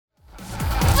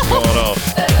going on.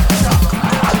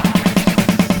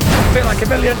 I feel like $1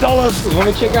 million. Let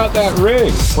me check out that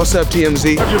ring. What's up,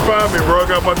 TMZ? How'd you find me, bro? I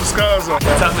got a bunch of scars on.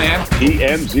 What's up, man?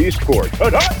 TMZ Sports.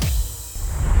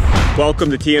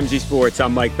 Welcome to TMZ Sports.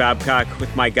 I'm Mike Babcock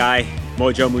with my guy,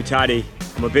 Mojo Muhtadi.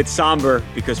 I'm a bit somber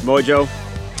because Mojo,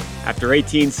 after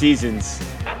 18 seasons,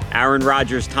 Aaron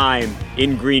Rodgers' time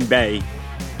in Green Bay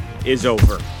is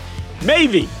over.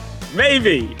 Maybe.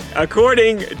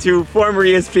 According to former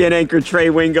ESPN anchor Trey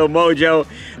Wingo, Mojo,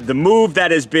 the move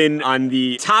that has been on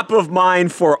the top of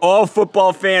mind for all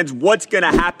football fans, what's going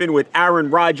to happen with Aaron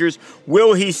Rodgers?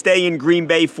 Will he stay in Green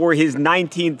Bay for his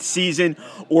 19th season,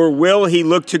 or will he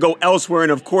look to go elsewhere?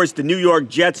 And, of course, the New York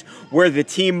Jets were the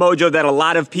team, Mojo, that a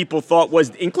lot of people thought was,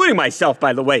 including myself,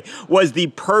 by the way, was the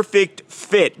perfect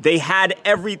fit. They had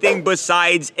everything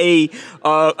besides a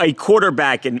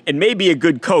quarterback and maybe a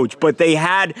good coach, but they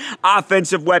had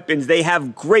offensive weapons. They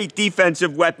have great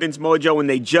defensive weapons, Mojo, and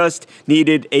they just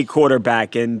needed a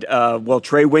quarterback. And,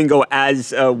 Trey Wingo,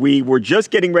 as we were just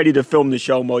getting ready to film the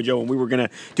show, Mojo, and we were going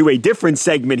to do a different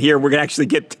segment here. We're going to actually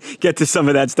get to some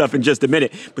of that stuff in just a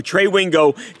minute. But Trey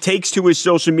Wingo takes to his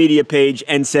social media page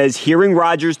and says, hearing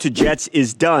Rodgers to Jets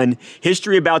is done.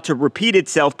 History about to repeat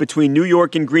itself between New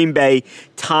York and Green Bay.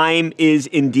 Time is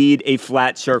indeed a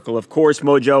flat circle. Of course,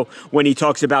 Mojo, when he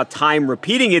talks about time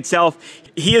repeating itself,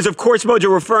 he is, of course,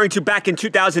 Mojo, referring to back in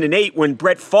 2008 when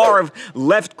Brett Favre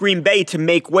left Green Bay to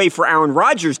make way for Aaron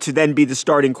Rodgers to then be the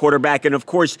starting quarterback. And, of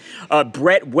course,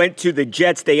 Brett went to the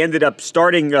Jets. They ended up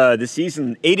starting the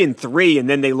season 8-3, and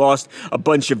then they lost a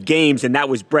bunch of games, and that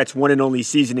was Brett's one and only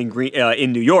season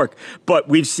in New York. But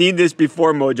we've seen this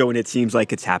before, Mojo, and it seems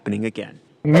like it's happening again.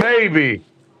 Maybe.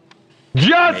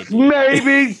 Just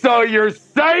maybe. So you're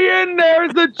saying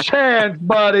there's a chance,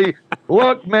 buddy.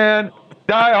 Look, man.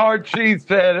 Diehard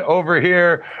cheesehead over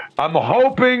here. I'm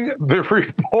hoping the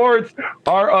reports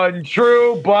are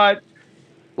untrue, but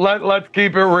let's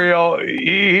keep it real.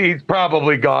 He's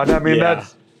probably gone. I mean,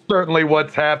 That's certainly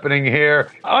what's happening here.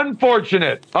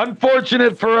 Unfortunate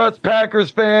for us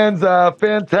Packers fans.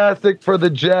 Fantastic for the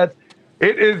Jets.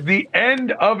 It is the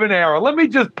end of an era. Let me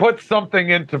just put something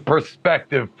into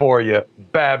perspective for you,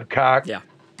 Babcock. Yeah.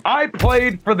 I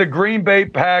played for the Green Bay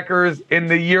Packers in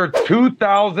the year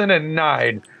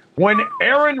 2009 when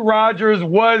Aaron Rodgers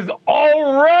was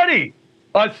already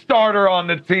a starter on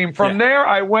the team. From there,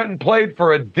 I went and played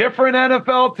for a different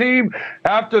NFL team.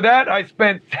 After that, I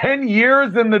spent 10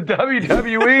 years in the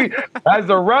WWE as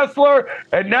a wrestler,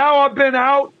 and now I've been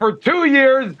out for 2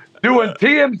 years doing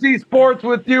TMZ Sports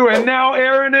with you, and now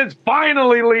Aaron is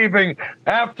finally leaving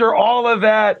after all of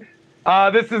that.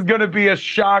 This is going to be a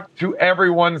shock to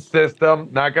everyone's system.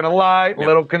 Not going to lie, a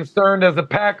little concerned as a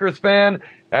Packers fan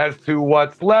as to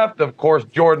what's left. Of course,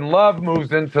 Jordan Love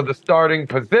moves into the starting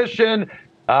position.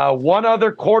 One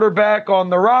other quarterback on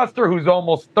the roster who's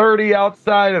almost 30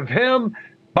 outside of him.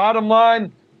 Bottom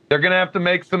line, they're going to have to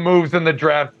make some moves in the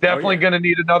draft. Definitely going to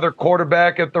need another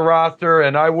quarterback at the roster,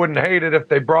 and I wouldn't hate it if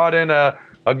they brought in a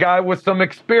guy with some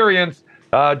experience.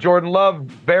 Jordan Love,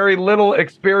 very little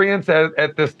experience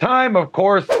at this time, of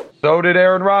course. So did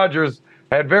Aaron Rodgers.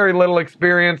 Had very little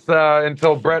experience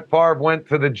until Brett Favre went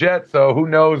to the Jets, so who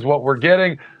knows what we're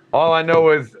getting. All I know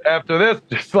is after this,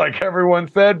 just like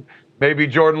everyone said, maybe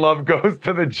Jordan Love goes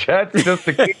to the Jets just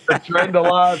to keep the trend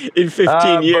alive. In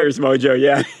 15 years, Mojo,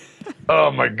 yeah. Oh,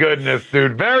 my goodness,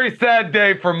 dude. Very sad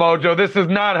day for Mojo. This is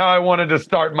not how I wanted to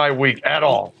start my week at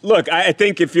all. Look, I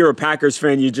think if you're a Packers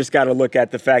fan, you just got to look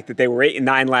at the fact that they were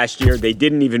 8-9 last year. They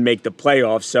didn't even make the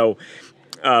playoffs. So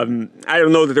I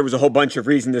don't know that there was a whole bunch of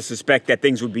reason to suspect that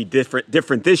things would be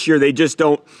different this year. They just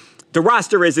don't. The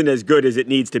roster isn't as good as it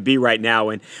needs to be right now,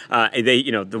 and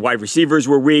the wide receivers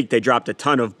were weak. They dropped a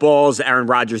ton of balls. Aaron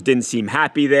Rodgers didn't seem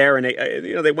happy there, and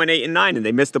they went 8-9 and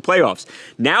they missed the playoffs.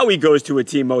 Now he goes to a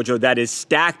team, Mojo, that is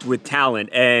stacked with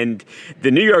talent, and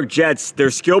the New York Jets, their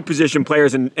skill position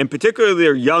players, and particularly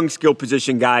their young skill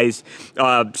position guys,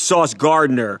 Sauce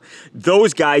Gardner,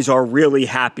 those guys are really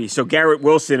happy. So Garrett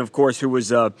Wilson, of course, who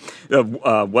was a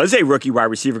rookie wide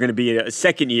receiver, going to be a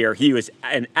second year. He was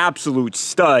an absolute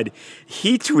stud.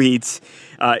 He tweets,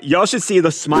 y'all should see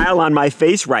the smile on my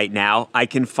face right now. I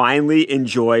can finally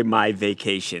enjoy my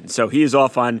vacation. So he is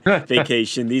off on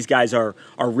vacation. These guys are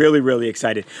really, really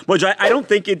excited. Mojo, I don't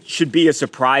think it should be a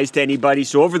surprise to anybody.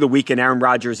 So over the weekend, Aaron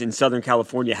Rodgers in Southern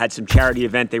California had some charity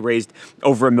event. They raised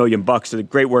over $1 million. So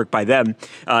great work by them.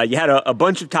 You had a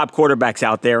bunch of top quarterbacks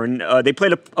out there, and they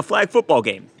played a flag football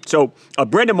game. So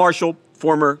Brandon Marshall,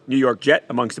 former New York Jet,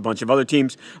 amongst a bunch of other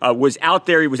teams, was out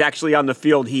there. He was actually on the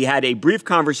field. He had a brief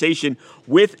conversation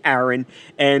with Aaron,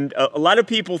 and a lot of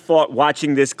people thought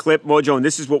watching this clip, Mojo, and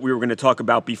this is what we were going to talk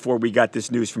about before we got this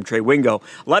news from Trey Wingo,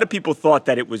 a lot of people thought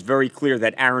that it was very clear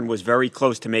that Aaron was very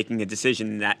close to making a decision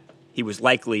and that he was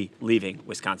likely leaving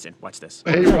Wisconsin. Watch this.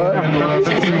 Hey, Rod.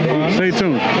 Stay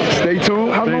tuned. Stay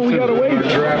tuned? How long we got to wait?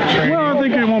 Well, I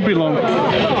think it won't be long.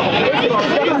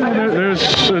 There's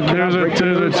a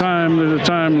time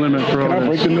limit for all Can I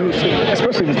break the news?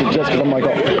 Especially if it's the Jets, because I'm like,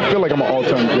 I feel like I'm an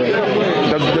all-time Jet.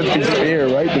 That's be fair,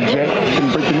 right? The Jet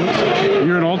can break the news.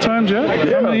 You're an all-time Jet?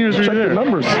 Yeah. How many years were you Check there? the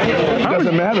numbers. It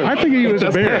doesn't matter. I think he was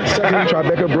a Bear.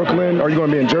 Tribeca, Brooklyn. Are you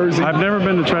going to be in Jersey? I've never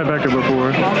been to Tribeca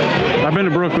before. I've been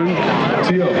to Brooklyn. T.O.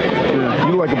 Yeah.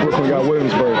 You look like a Brooklyn guy,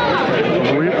 Williamsburg.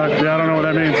 I don't know what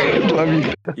that means. Love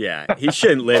you. Yeah, he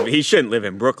shouldn't live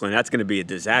in Brooklyn. That's going to be a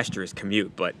disastrous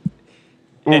commute. But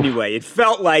anyway, it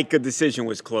felt like a decision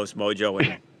was close, Mojo,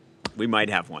 and we might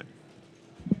have one.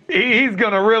 He's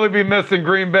going to really be missing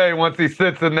Green Bay once he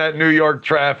sits in that New York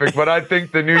traffic. But I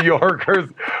think the New Yorkers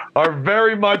are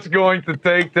very much going to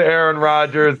take to Aaron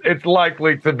Rodgers. It's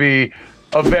likely to be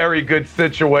a very good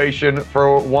situation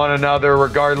for one another,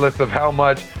 regardless of how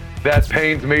much that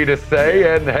pains me to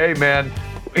say. And hey, man,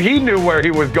 he knew where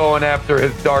he was going after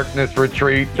his darkness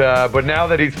retreat. But now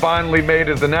that he's finally made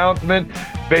his announcement,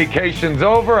 vacation's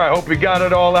over. I hope he got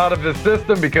it all out of his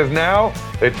system, because now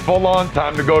it's full on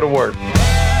time to go to work.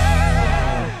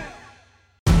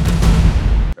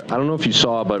 I don't know if you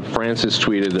saw, but Francis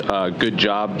tweeted, good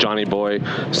job, Johnny Boy.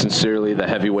 Sincerely, the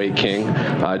heavyweight king.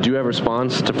 Do you have a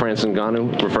response to Francis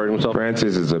Ngannou referring to himself?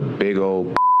 Francis is a big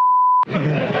old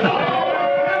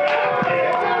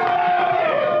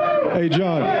Hey,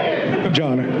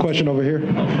 John, question over here.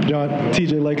 John,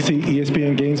 TJ Legacy,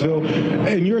 ESPN Gainesville.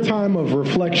 In your time of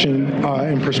reflection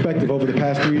and perspective over the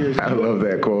past 3 years. I love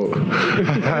that quote.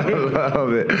 I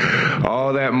love it.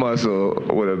 All that muscle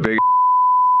with a big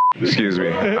excuse me.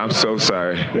 I'm so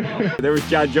sorry. There was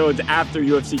John Jones after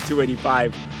UFC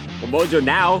 285. Well, Mojo,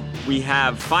 now we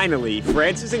have finally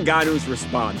Francis Ngannou's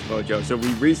response, Mojo. So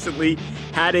we recently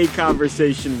had a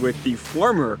conversation with the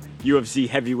former UFC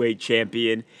heavyweight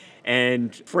champion.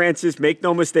 And Francis, make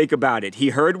no mistake about it, he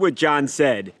heard what John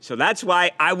said. So that's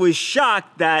why I was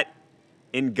shocked that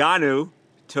Ngannou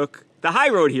took the high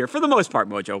road here. For the most part,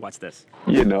 Mojo, what's this?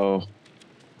 You know,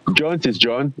 John is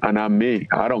John, and I'm me.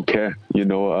 I don't care. You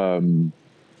know,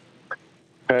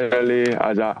 personally,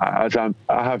 I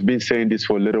have been saying this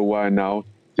for a little while now,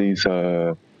 since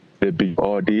the big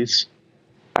all this.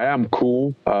 I am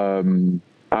cool. I'm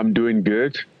doing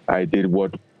good. I did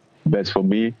what best for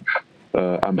me.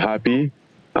 I'm happy,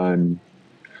 and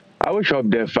I wish up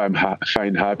there find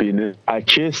happiness. I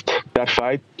chased that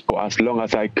fight for as long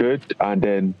as I could, and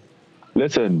then,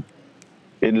 listen,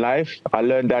 in life, I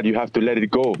learned that you have to let it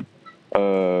go.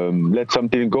 Let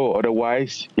something go,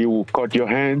 otherwise, he will cut your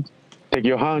hand, take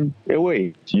your hand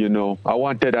away. You know, I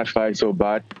wanted that fight so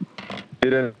bad,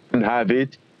 didn't have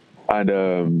it,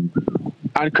 and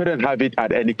I couldn't have it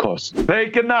at any cost.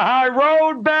 Taking the high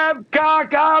road,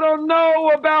 Babcock. I don't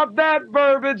know about that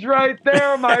verbiage right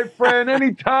there, my friend.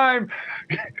 Anytime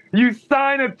you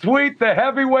sign a tweet, the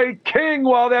heavyweight king,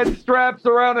 while that strap's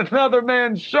around another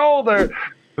man's shoulder,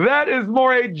 that is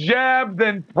more a jab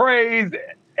than praise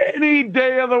any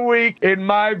day of the week in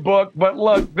my book. But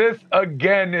look, this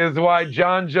again is why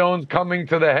John Jones coming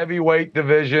to the heavyweight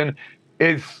division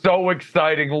is so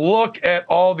exciting. Look at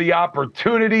all the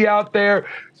opportunity out there.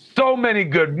 So many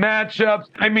good matchups.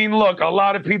 I mean, look, a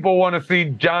lot of people want to see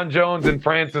John Jones and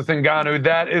Francis Ngannou.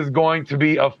 That is going to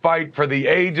be a fight for the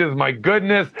ages. My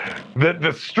goodness,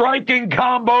 the striking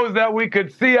combos that we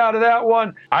could see out of that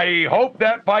one. I hope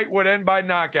that fight would end by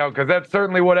knockout, because that's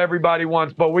certainly what everybody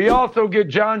wants. But we also get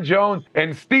John Jones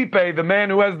and Stipe, the man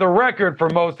who has the record for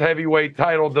most heavyweight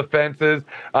title defenses,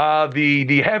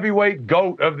 the heavyweight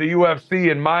GOAT of the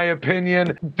UFC, in my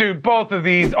opinion. Dude, both of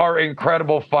these are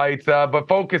incredible fights, but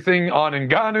focusing on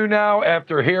Ngannou now,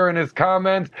 after hearing his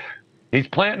comments, he's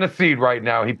planting a seed right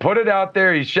now. He put it out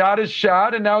there, he shot his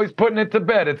shot, and now he's putting it to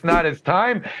bed. It's not his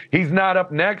time. He's not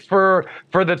up next for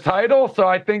the title, so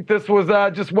I think this was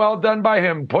just well done by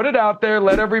him. Put it out there,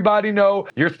 let everybody know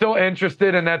you're still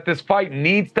interested and that this fight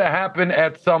needs to happen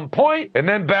at some point, and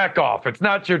then back off. It's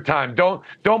not your time. Don't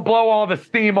blow all the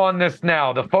steam on this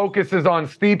now. The focus is on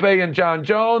Stipe and John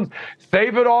Jones.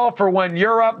 Save it all for when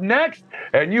you're up next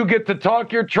and you get to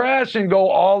talk your trash and go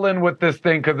all in with this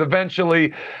thing, because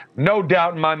eventually, no no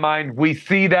doubt in my mind we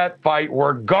see that fight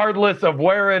regardless of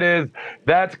where it is.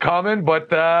 That's coming, but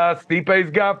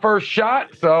Stipe's got first shot,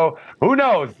 so who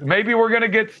knows? Maybe we're going to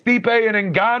get Stipe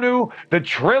and Ngannou, the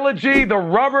trilogy, the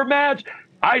rubber match.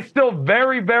 I still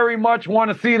very, very much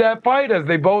want to see that fight as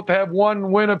they both have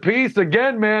one win apiece.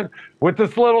 Again, man, with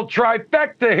this little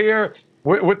trifecta here,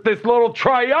 with this little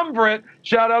triumvirate,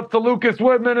 shout out to Lucas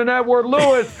Whitman and Edward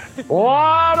Lewis. A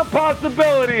lot of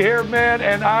possibility here, man,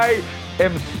 and I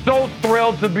am so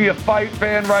thrilled to be a fight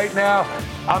fan right now.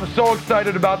 I'm so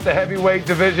excited about the heavyweight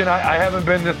division. I haven't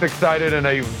been this excited in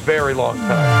a very long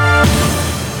time.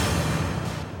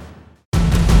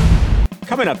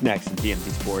 Coming up next in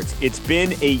TMZ Sports, it's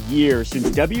been a year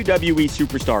since WWE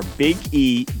superstar Big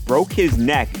E broke his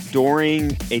neck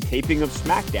during a taping of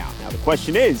SmackDown. Now the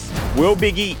question is, will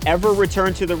Big E ever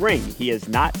return to the ring? He has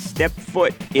not stepped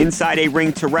foot inside a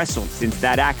ring to wrestle since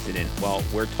that accident. Well,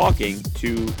 we're talking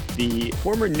to the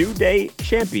former New Day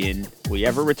champion. Will he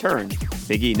ever return?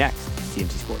 Big E next,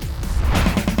 TMZ Sports.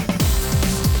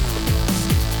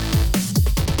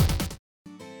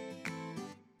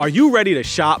 Are you ready to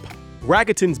shop?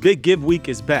 Rakuten's Big Give Week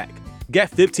is back.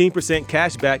 Get 15%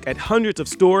 cash back at hundreds of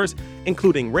stores,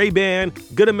 including Ray-Ban,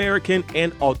 Good American,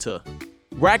 and Ulta.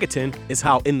 Rakuten is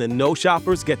how in-the-know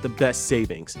shoppers get the best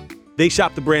savings. They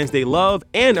shop the brands they love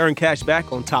and earn cash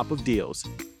back on top of deals.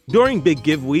 During Big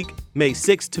Give Week, May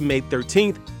 6th to May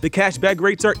 13th, the cashback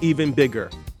rates are even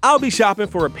bigger. I'll be shopping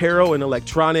for apparel and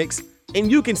electronics,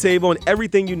 and you can save on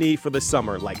everything you need for the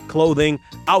summer, like clothing,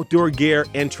 outdoor gear,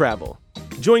 and travel.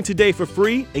 Join today for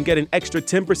free and get an extra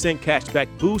 10% cashback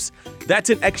boost.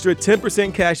 That's an extra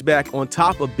 10% cashback on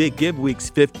top of Big Give Week's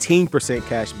 15%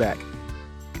 cashback.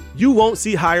 You won't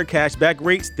see higher cashback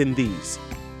rates than these.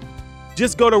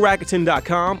 Just go to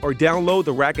Rakuten.com or download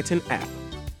the Rakuten app.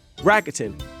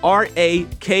 Rakuten, R-A-K-U-T-E-N.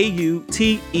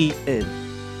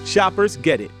 Shoppers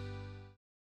get it.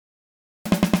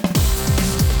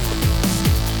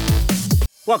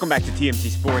 Welcome back to TMZ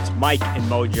Sports. Mike and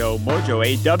Mojo. Mojo,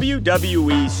 a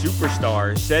WWE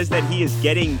superstar, says that he is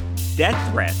getting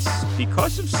death threats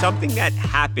because of something that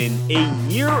happened a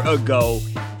year ago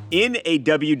in a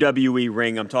WWE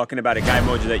ring. I'm talking about a guy,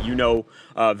 Mojo, that you know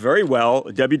very well,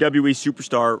 WWE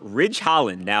superstar Ridge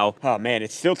Holland. Now, oh man,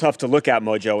 it's still tough to look at,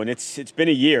 Mojo, and it's been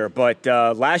a year. But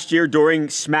last year during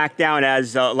SmackDown,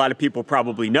 as a lot of people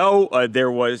probably know, there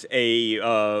was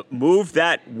a move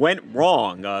that went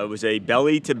wrong. It was a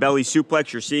belly-to-belly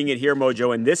suplex. You're seeing it here,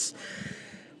 Mojo, and this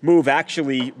move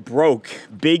actually broke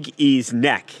Big E's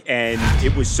neck, and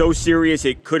it was so serious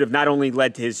it could have not only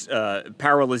led to his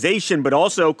paralyzation, but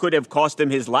also could have cost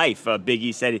him his life. Big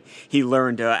E said he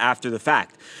learned after the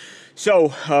fact.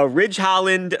 So Ridge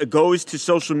Holland goes to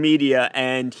social media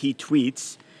and he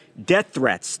tweets, "Death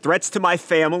threats, threats to my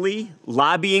family,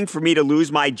 lobbying for me to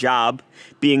lose my job,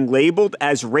 being labeled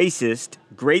as racist,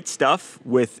 great stuff,"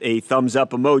 with a thumbs up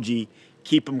emoji.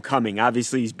 Keep them coming.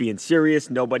 Obviously, he's being serious.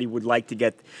 Nobody would like to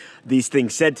get these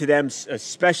things said to them,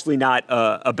 especially not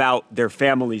about their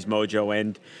families, Mojo.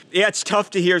 And yeah, it's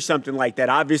tough to hear something like that.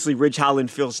 Obviously, Ridge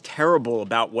Holland feels terrible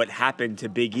about what happened to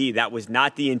Big E. That was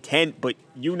not the intent, but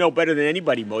you know better than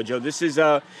anybody, Mojo.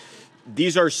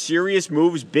 These are serious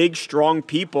moves, big, strong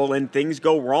people, and things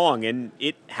go wrong. And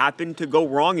it happened to go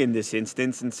wrong in this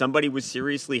instance, and somebody was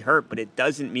seriously hurt. But it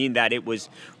doesn't mean that it was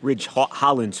Ridge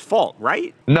Holland's fault,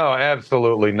 right? No,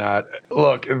 absolutely not.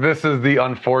 Look, this is the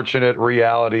unfortunate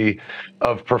reality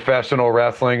of professional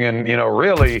wrestling and,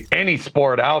 really any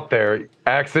sport out there.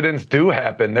 Accidents do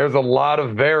happen. There's a lot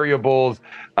of variables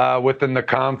within the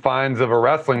confines of a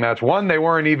wrestling match. One, they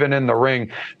weren't even in the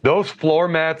ring. Those floor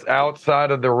mats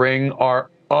outside of the ring are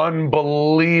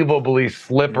unbelievably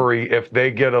slippery if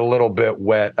they get a little bit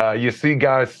wet. You see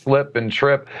guys slip and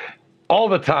trip all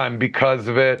the time because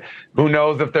of it. Who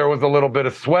knows if there was a little bit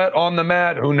of sweat on the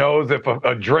mat? Who knows if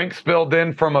a drink spilled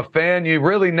in from a fan? You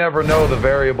really never know the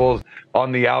variables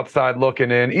on the outside looking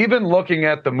in. Even looking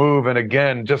at the move, and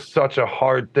again, just such a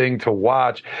hard thing to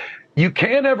watch. You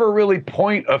can't ever really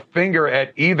point a finger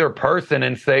at either person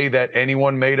and say that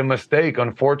anyone made a mistake.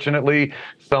 Unfortunately,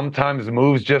 sometimes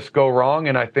moves just go wrong,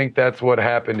 and I think that's what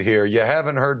happened here. You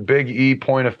haven't heard Big E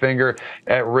point a finger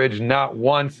at Ridge not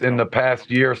once in the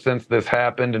past year since this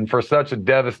happened, and for such a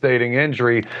devastating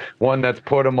injury, one that's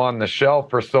put him on the shelf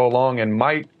for so long and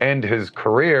might end his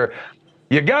career,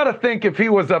 You got to think if he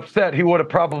was upset, he would have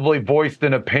probably voiced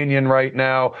an opinion right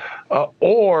now,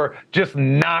 or just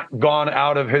not gone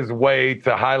out of his way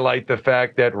to highlight the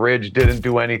fact that Ridge didn't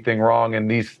do anything wrong, and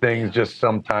these things just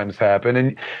sometimes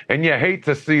happen. And you hate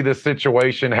to see the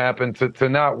situation happen to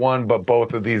not one but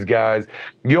both of these guys.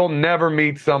 You'll never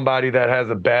meet somebody that has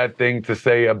a bad thing to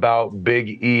say about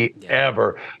Big E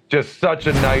ever. Just such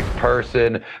a nice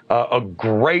person, a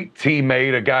great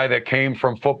teammate, a guy that came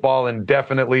from football and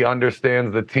definitely understands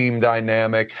the team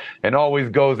dynamic and always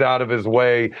goes out of his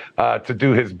way to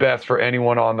do his best for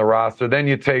anyone on the roster. Then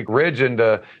you take Ridge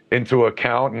into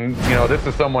account, and this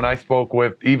is someone I spoke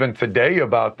with even today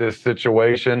about this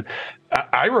situation.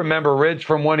 I remember Ridge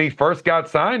from when he first got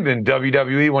signed in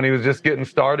WWE, when he was just getting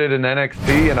started in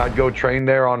NXT, and I'd go train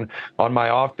there on my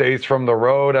off days from the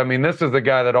road. I mean, this is a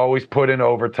guy that always put in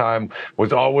overtime,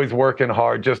 was always working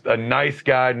hard, just a nice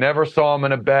guy, never saw him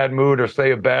in a bad mood or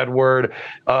say a bad word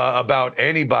about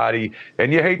anybody.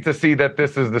 And you hate to see that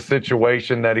this is the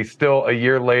situation, that he's still a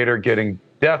year later getting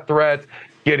death threats,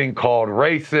 getting called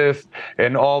racist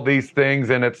and all these things.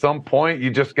 And at some point,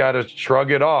 you just got to shrug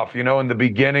it off. In the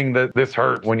beginning, this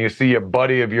hurt when you see a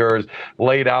buddy of yours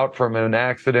laid out from an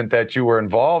accident that you were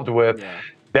involved with. Yeah.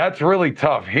 That's really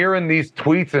tough. Hearing these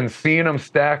tweets and seeing them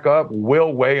stack up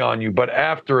will weigh on you. But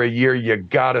after a year, you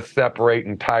got to separate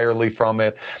entirely from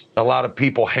it. A lot of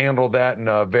people handle that in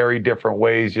very different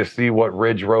ways. You see what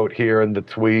Ridge wrote here in the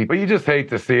tweet, but you just hate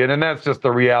to see it. And that's just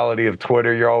the reality of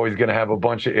Twitter. You're always going to have a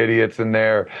bunch of idiots in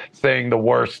there saying the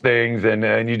worst things,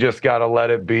 and you just got to let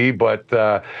it be.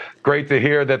 But great to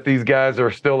hear that these guys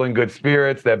are still in good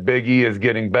spirits, that Big E is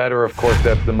getting better. Of course,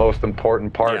 that's the most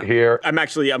important part here. I'm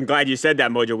glad you said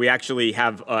that, Mojo. We actually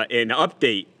have an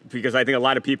update, because I think a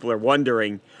lot of people are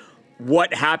wondering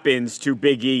what happens to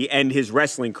Big E and his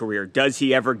wrestling career. Does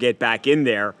he ever get back in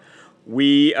there?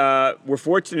 We were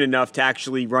fortunate enough to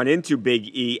actually run into Big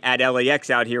E at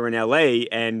LAX out here in LA,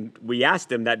 and we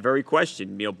asked him that very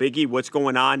question. Big E, what's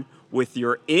going on with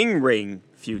your in-ring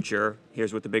future?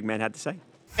 Here's what the big man had to say.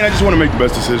 I just want to make the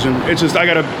best decision. It's just I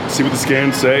got to see what the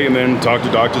scans say and then talk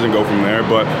to doctors and go from there.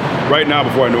 But right now,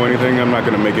 before I know anything, I'm not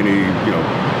going to make any,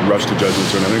 rush to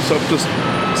judgments or anything. So just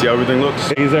see how everything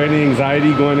looks. Is there any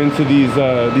anxiety going into these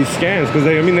scans? Because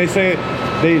they say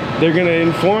they're going to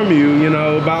inform you,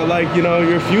 about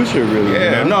your future, really.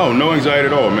 Yeah, no anxiety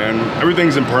at all, man.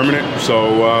 Everything's impermanent.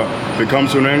 So if it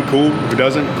comes to an end, cool. If it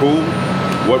doesn't, cool.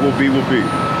 What will be, will be.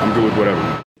 I'm good with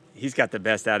whatever. He's got the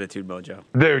best attitude, Mojo.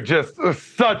 Dude, just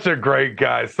such a great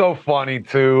guy. So funny,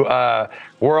 too.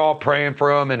 We're all praying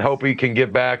for him and hope he can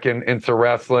get back into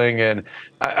wrestling. And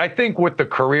I think with the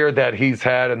career that he's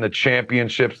had and the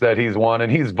championships that he's won,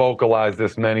 and he's vocalized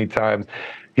this many times,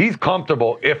 he's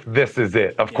comfortable if this is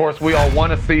it. Of course, we all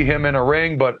want to see him in a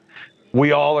ring, but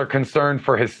we all are concerned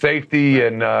for his safety,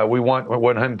 and we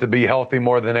want him to be healthy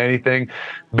more than anything.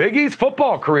 Big E's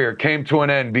football career came to an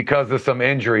end because of some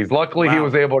injuries. Luckily, he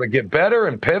was able to get better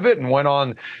and pivot and went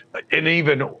on an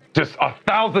even just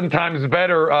 1,000 times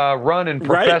better run in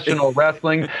professional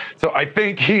wrestling. So I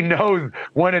think he knows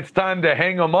when it's time to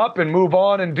hang him up and move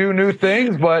on and do new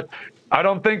things, but I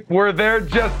don't think we're there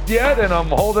just yet, and I'm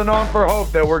holding on for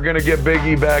hope that we're going to get Big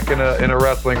E back in a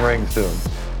wrestling ring soon.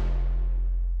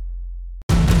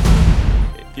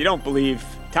 If you don't believe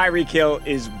Tyreek Hill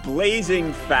is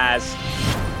blazing fast,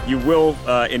 you will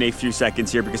in a few seconds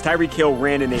here, because Tyreek Hill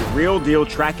ran in a real deal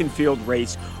track and field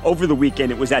race over the weekend.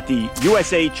 It was at the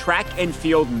USA Track and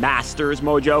Field Masters,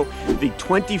 Mojo, the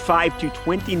 25 to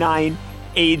 29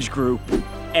 age group,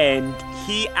 and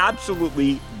he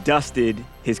absolutely dusted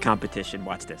his competition.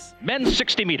 Watch this. Men's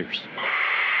 60 meters.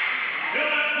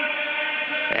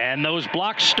 And those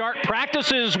block start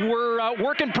practices were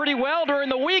working pretty well during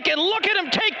the week. And look at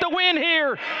him take the win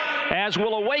here, as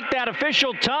we'll await that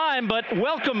official time. But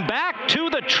welcome back to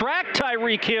the track,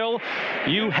 Tyreek Hill.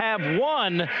 You have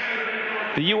won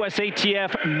the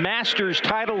USATF Masters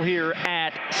title here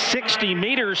at 60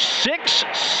 meters.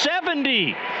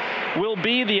 6:70 will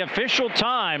be the official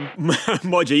time.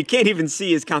 Mojo, you can't even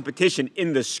see his competition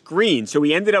in the screen. So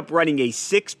he ended up running a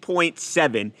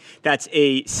 6.7. That's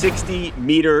a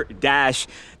 60-meter dash.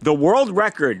 The world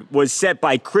record was set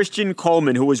by Christian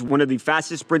Coleman, who was one of the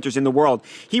fastest sprinters in the world.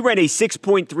 He ran a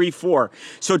 6.34.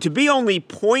 So to be only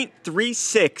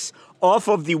 0.36 off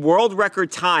of the world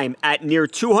record time at near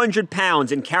 200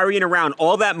 pounds and carrying around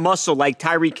all that muscle like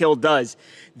Tyreek Hill does,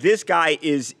 this guy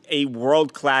is a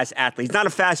world-class athlete. He's not a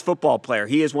fast football player.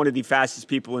 He is one of the fastest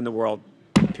people in the world,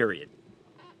 period.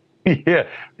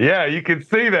 Yeah, you can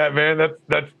see that, man.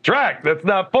 That's track. That's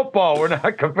not football. We're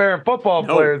not comparing football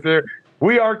players here.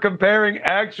 We are comparing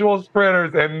actual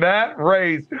sprinters, and that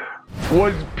race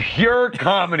was pure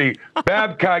comedy.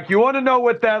 Babcock, you want to know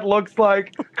what that looks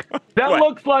like? That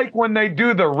looks like when they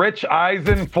do the Rich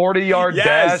Eisen 40-yard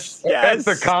dash at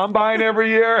the combine every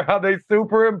year, how they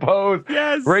superimpose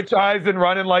Rich Eisen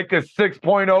running like a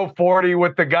 6.0 40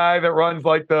 with the guy that runs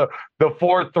like the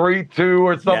 4.32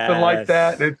 or something like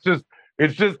that.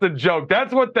 It's just a joke.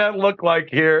 That's what that looked like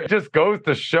here. It just goes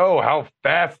to show how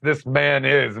fast this man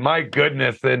is. My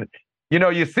goodness. And, you know,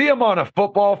 you see him on a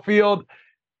football field.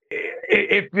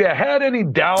 If you had any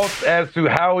doubts as to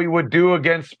how he would do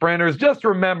against sprinters, just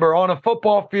remember, on a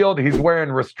football field, he's wearing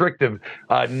restrictive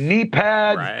knee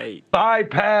pads, thigh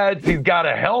pads. He's got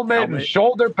a helmet and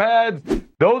shoulder pads.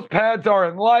 Those pads are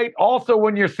in light. Also,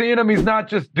 when you're seeing him, he's not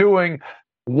just doing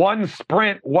one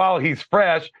sprint while he's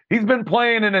fresh. He's been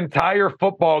playing an entire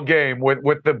football game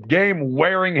with the game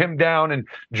wearing him down and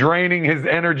draining his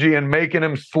energy and making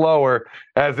him slower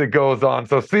as it goes on.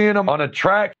 So seeing him on a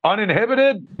track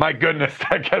uninhibited, my goodness,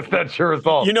 I guess that's your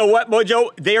result. You know what,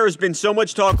 Mojo? There has been so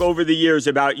much talk over the years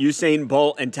about Usain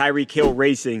Bolt and Tyreek Hill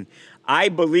racing. I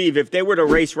believe if they were to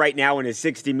race right now in a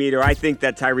 60-meter, I think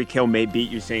that Tyreek Hill may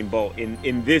beat Usain Bolt.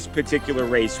 In this particular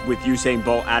race with Usain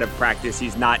Bolt out of practice,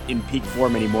 he's not in peak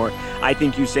form anymore. I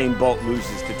think Usain Bolt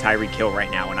loses to Tyreek Hill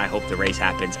right now, and I hope the race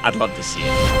happens. I'd love to see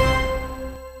it.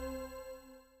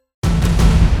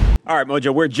 All right,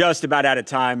 Mojo, we're just about out of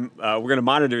time. We're going to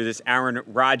monitor this Aaron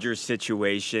Rodgers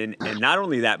situation. And not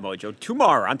only that, Mojo,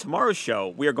 on tomorrow's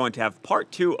show, we are going to have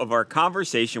part 2 of our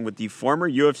conversation with the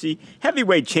former UFC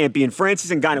heavyweight champion,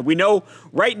 Francis Ngannou. We know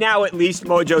right now, at least,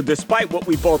 Mojo, despite what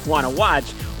we both want to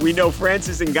watch, we know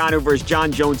Francis Ngannou versus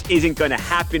John Jones isn't going to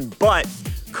happen. But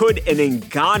could an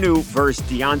Ngannou versus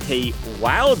Deontay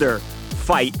Wilder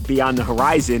fight be on the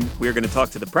horizon? We're going to talk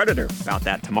to the Predator about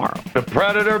that tomorrow. The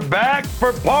Predator back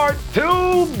for part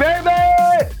 2,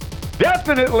 baby!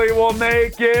 Definitely will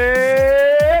make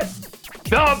it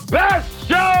the best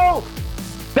show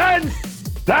since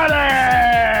Saturday!